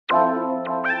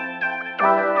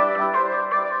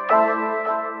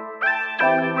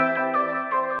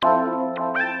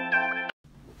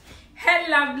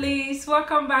lovelies,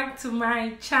 welcome back to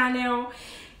my channel.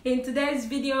 In today's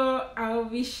video I'll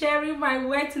be sharing my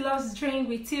weight loss drink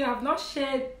with you. I've not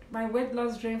shared my weight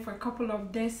loss drink for a couple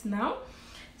of days now,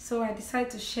 so I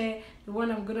decided to share the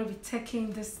one I'm going to be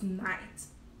taking this night.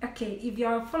 Okay, if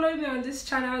you're following me on this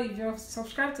channel, if you're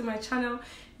subscribed to my channel,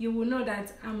 you will know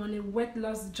that I'm on a weight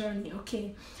loss journey.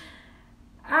 Okay,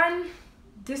 and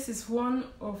this is one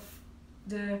of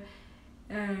the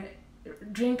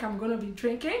drink I'm gonna be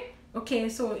drinking. Okay,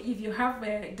 so if you have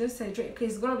this drink, okay,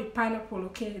 it's gonna be pineapple.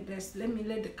 Okay, let me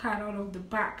let the card out of the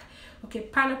back. Okay,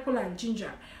 pineapple and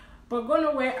ginger. But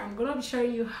I'm gonna be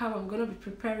showing you how I'm gonna be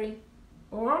preparing,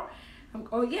 how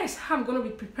I'm gonna be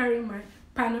preparing my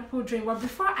pineapple drink. But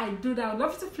before I do that, I'd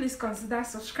love you to please consider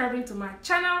subscribing to my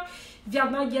channel. If you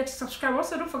have not yet subscribed,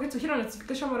 also don't forget to hit on the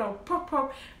notification button. I'll pop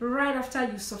up right after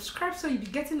you subscribe, so you'll be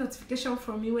getting notification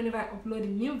from me whenever I upload a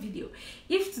new video.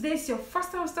 If today is your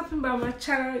first time stopping by my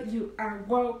channel, you are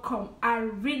welcome. I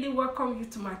really welcome you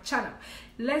to my channel.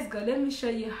 Let's go. Let me show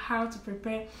you how to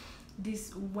prepare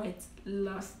this weight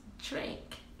loss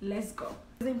drink. Let's go.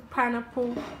 Using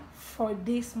pineapple for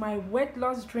this my weight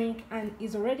loss drink, and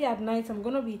it's already at night. I'm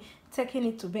gonna be taking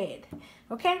it to bed.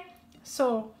 Okay,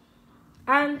 so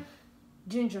and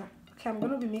ginger. Okay, I'm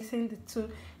gonna be mixing the two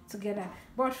together.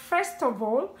 But first of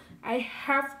all, I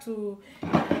have to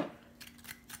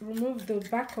remove the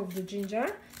back of the ginger.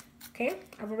 Okay,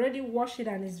 I've already washed it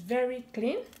and it's very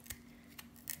clean.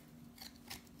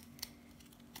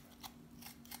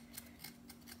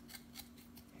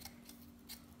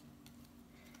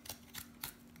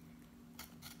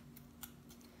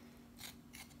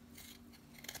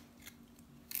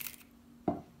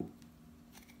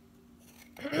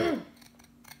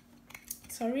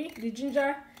 Sorry, the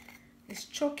ginger is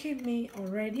choking me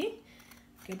already.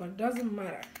 Okay, but it doesn't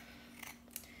matter.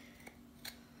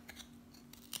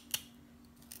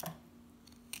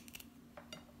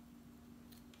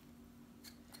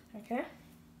 Okay,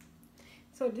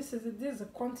 so this is the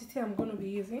quantity I'm going to be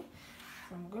using.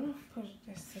 So I'm going to put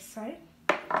this aside.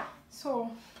 So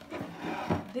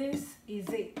this is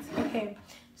it. Okay,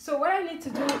 so what I need to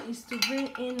do is to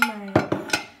bring in my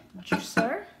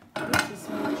juicer. This is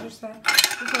my juicer.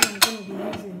 This one I'm going to be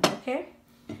using. Okay,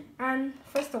 and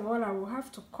first of all I will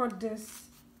have to cut this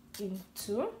in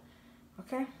two,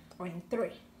 okay, or in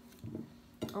three,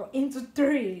 or into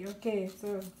three. Okay,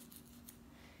 so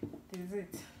this is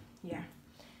it. Yeah,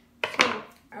 so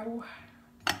I will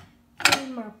put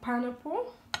in my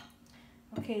pineapple,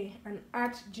 okay, and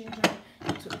add ginger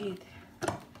to it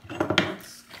and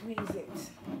squeeze it.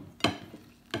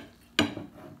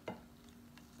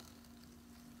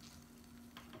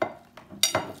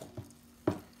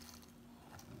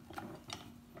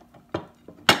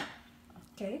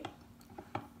 Okay,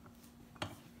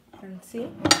 and see,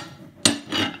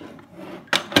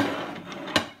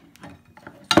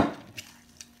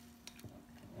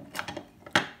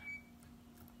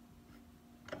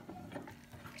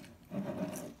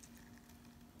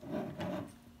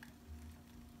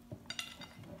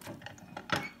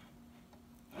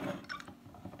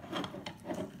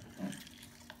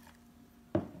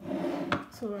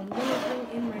 so I'm going to bring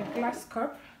in my glass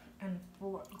cup and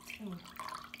pour it in.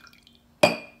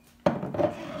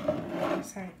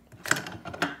 Side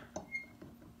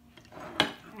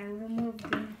and remove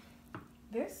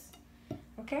this.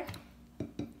 Okay,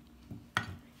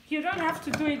 you don't have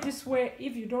to do it this way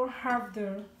if you don't have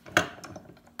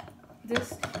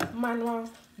this manual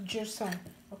juicer.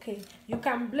 Okay, you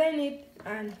can blend it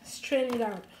and strain it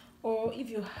out, or if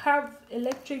you have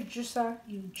electric juicer,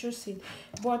 you juice it,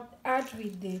 but add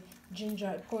with the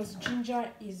ginger, because ginger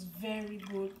is very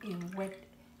good in weight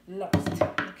loss.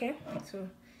 Okay, so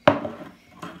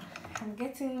I'm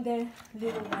getting there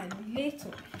little by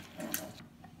little.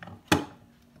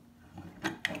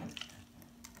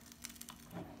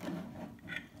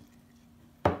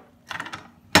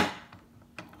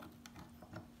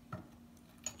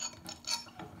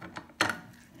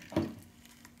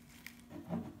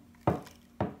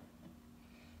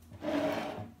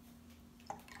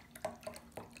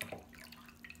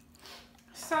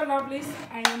 So lovelies,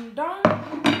 I am done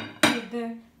with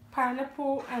the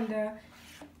pineapple and the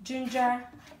ginger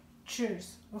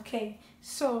juice. Okay,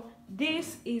 so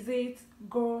this is it.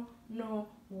 Go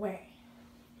nowhere.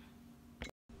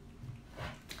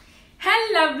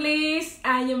 Hello lovelies,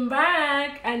 I am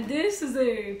back and this is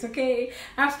it. Okay,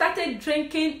 I've started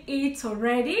drinking it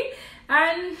already,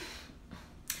 and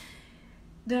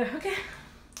the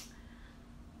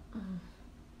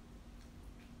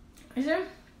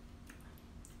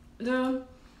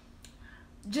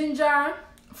ginger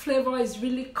flavor is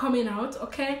really coming out.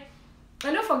 Okay,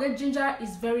 And don't forget, ginger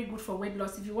is very good for weight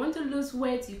loss. If you want to lose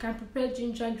weight, you can prepare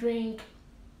ginger drink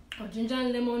or ginger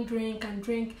and lemon drink and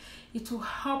drink. It will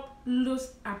help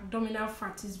lose abdominal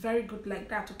fat. It's very good like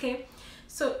that, okay?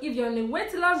 So if you're on a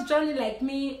weight loss journey like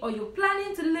me, or you're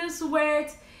planning to lose weight,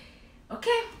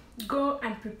 okay, go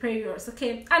and prepare yours,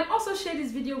 okay? And also share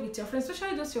this video with your friends,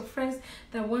 especially those your friends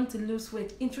that want to lose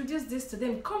weight. Introduce this to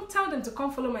them. Come tell them to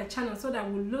come follow my channel so that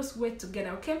we'll lose weight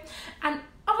together, okay? And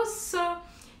also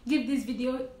give this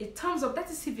video a thumbs up. That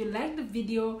is if you like the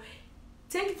video.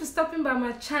 Thank you for stopping by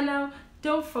my channel.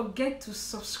 Don't forget to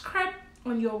subscribe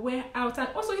on your way out, and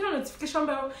also hit a notification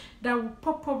bell that will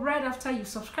pop up right after you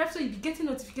subscribe, so you'll be getting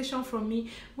notification from me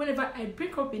whenever I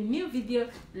bring up a new video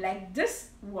like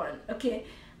this one, okay?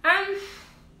 And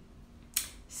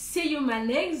see you in my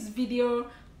next video.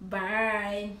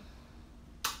 Bye.